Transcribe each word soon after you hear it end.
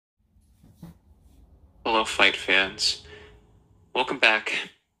Hello, fight fans. Welcome back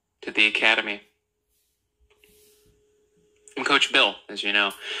to the Academy. I'm Coach Bill, as you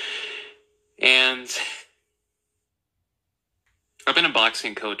know. And I've been a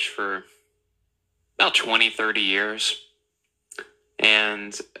boxing coach for about 20, 30 years.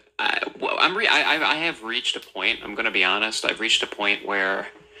 And I have reached a point, I'm going to be honest, I've reached a point where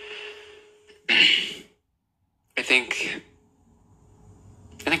I think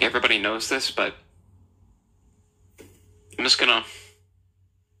everybody knows this, but I'm gonna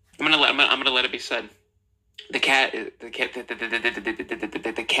let it be said. The cat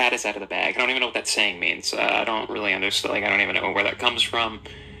is out of the bag. I don't even know what that saying means. I don't really understand. I don't even know where that comes from.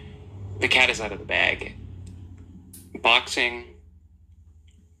 The cat is out of the bag. Boxing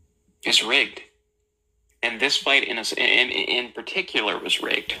is rigged, and this fight in particular was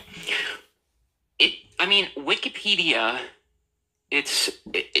rigged. Wikipedia. It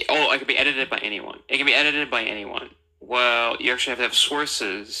can be edited by anyone. It can be edited by anyone. Well, you actually have to have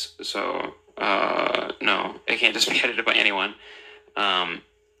sources, so, no, it can't just be edited by anyone.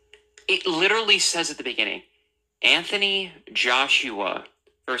 It literally says at the beginning, Anthony Joshua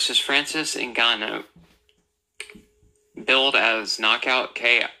versus Francis Ngannou, billed as Knockout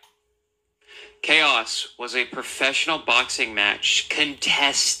Chaos. Chaos was a professional boxing match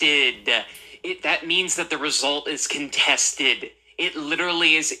contested. That means that the result is contested. It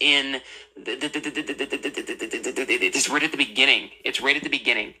literally is in it's right at the beginning. It's right at the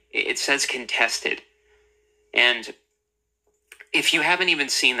beginning. It says contested. And if you haven't even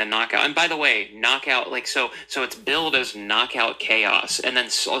seen the knockout, and by the way, knockout, so it's billed as Knockout Chaos, and then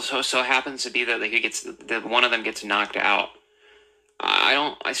so happens to be that one of them gets knocked out.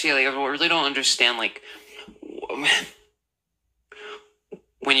 I really don't understand,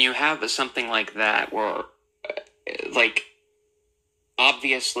 when you have something like that where,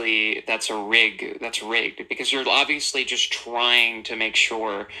 obviously that's rigged because you're obviously just trying to make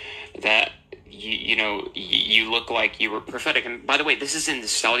sure that you look like you were prophetic. And by the way, this is in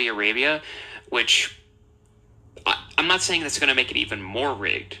Saudi Arabia, which I'm not saying that's going to make it even more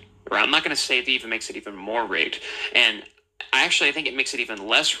rigged, or I'm not going to say it even makes it even more rigged. And I think it makes it even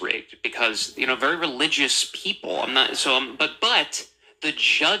less rigged because, very religious people. But the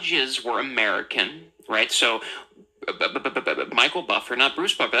judges were American, right? So, Michael Buffer, not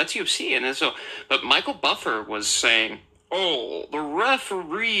Bruce Buffer, that's UFC. But Michael Buffer was saying, oh, the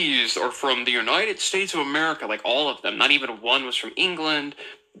referees are from the United States of America, like all of them. Not even one was from England.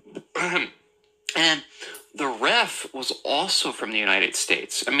 And the ref was also from the United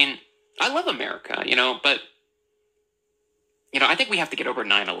States. I mean, I love America, but I think we have to get over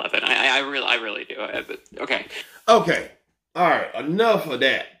 9/11. I really do. Okay. Okay. All right. Enough of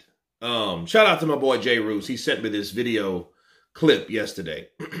that. Shout out to my boy Jay Roos. He sent me this video clip yesterday.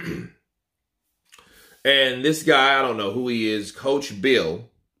 And this guy, I don't know who he is, Coach Bill,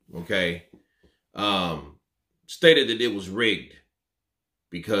 okay, stated that it was rigged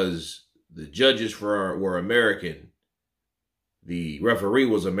because the judges were American. The referee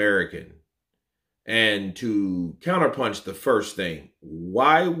was American. And to counterpunch the first thing,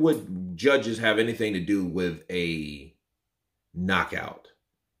 why would judges have anything to do with a knockout?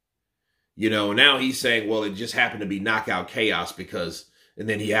 Now he's saying, well, it just happened to be Knockout Chaos and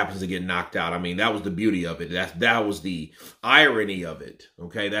then he happens to get knocked out. I mean, that was the beauty of it. That was the irony of it.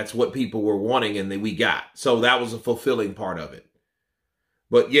 Okay. That's what people were wanting and we got. So that was a fulfilling part of it.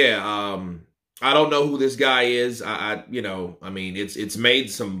 But yeah, I don't know who this guy is. It's made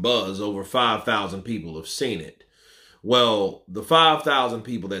some buzz. Over 5,000 people have seen it. Well, the 5,000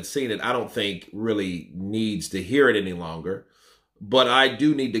 people that seen it, I don't think really needs to hear it any longer. But I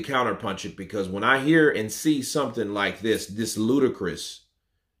do need to counterpunch it because when I hear and see something like this ludicrous,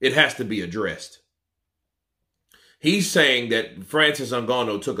 it has to be addressed. He's saying that Francis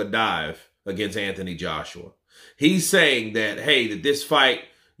Ngannou took a dive against Anthony Joshua. He's saying that, hey, that this fight,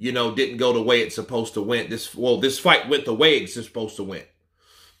 didn't go the way it's supposed to win. This fight went the way it's supposed to win.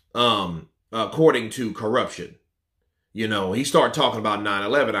 According to corruption. He started talking about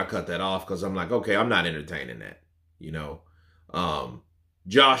 9/11. I cut that off because I'm like, okay, I'm not entertaining that,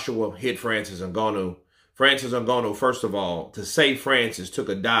 Joshua hit Francis Ngannou. Francis Ngannou, first of all, to say Francis took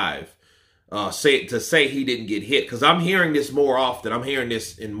a dive, to say he didn't get hit, because I'm hearing this more often. I'm hearing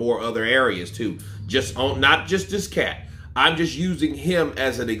this in more other areas too. Not just this cat. I'm just using him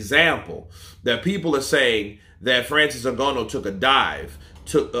as an example that people are saying that Francis Ngannou took a dive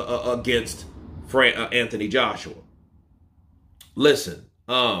against Anthony Joshua. Listen,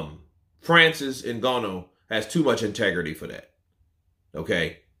 Francis Ngannou has too much integrity for that.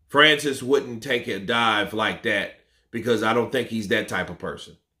 Okay. Francis wouldn't take a dive like that because I don't think he's that type of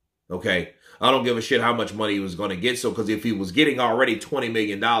person. Okay. I don't give a shit how much money he was going to get. So, because if he was getting already $20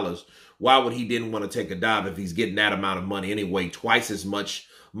 million, why would he didn't want to take a dive if he's getting that amount of money anyway? Twice as much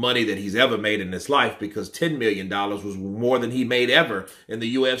money that he's ever made in his life, because $10 million was more than he made ever in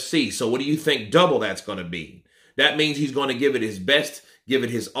the UFC. So what do you think double that's going to be? That means he's going to give it his best, give it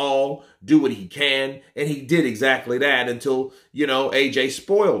his all, do what he can. And he did exactly that until, AJ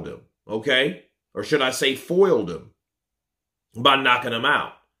spoiled him. Okay. Or should I say foiled him by knocking him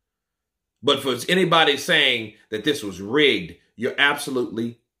out. But for anybody saying that this was rigged, you're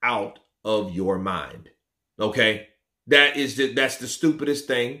absolutely out of your mind. Okay. That's the stupidest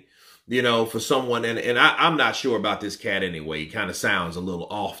thing, for someone. And I'm not sure about this cat anyway. He kind of sounds a little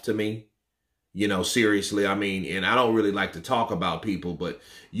off to me, seriously. I mean, and I don't really like to talk about people, but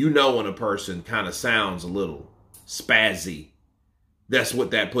when a person kind of sounds a little spazzy, that's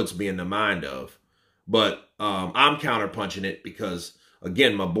what that puts me in the mind of. But I'm counterpunching it because,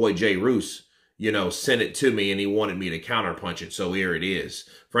 again, my boy Jay Roos, sent it to me and he wanted me to counterpunch it. So here it is.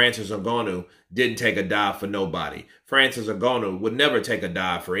 Francis Ngannou didn't take a dive for nobody. Francis Ngannou would never take a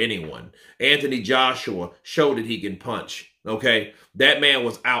dive for anyone. Anthony Joshua showed that he can punch. Okay. That man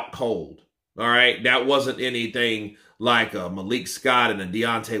was out cold. All right. That wasn't anything like a Malik Scott and a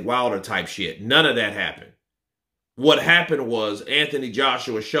Deontay Wilder type shit. None of that happened. What happened was Anthony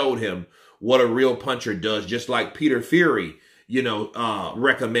Joshua showed him what a real puncher does, just like Peter Fury,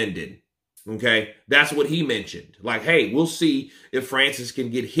 recommended. Okay, that's what he mentioned. Like, hey, we'll see if Francis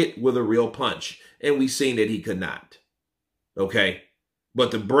can get hit with a real punch. And we've seen that he could not. Okay, but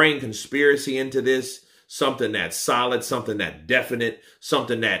to bring conspiracy into this, something that's solid, something that definite,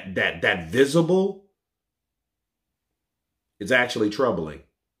 something that visible, it's actually troubling.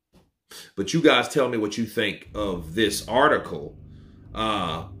 But you guys tell me what you think of this article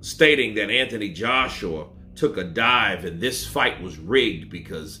stating that Anthony Joshua took a dive and this fight was rigged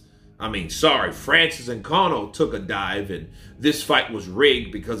because, Francis Ngannou took a dive and this fight was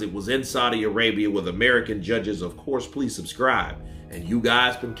rigged because it was in Saudi Arabia with American judges. Of course, please subscribe. And you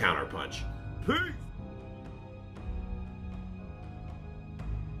guys can counterpunch. Peace.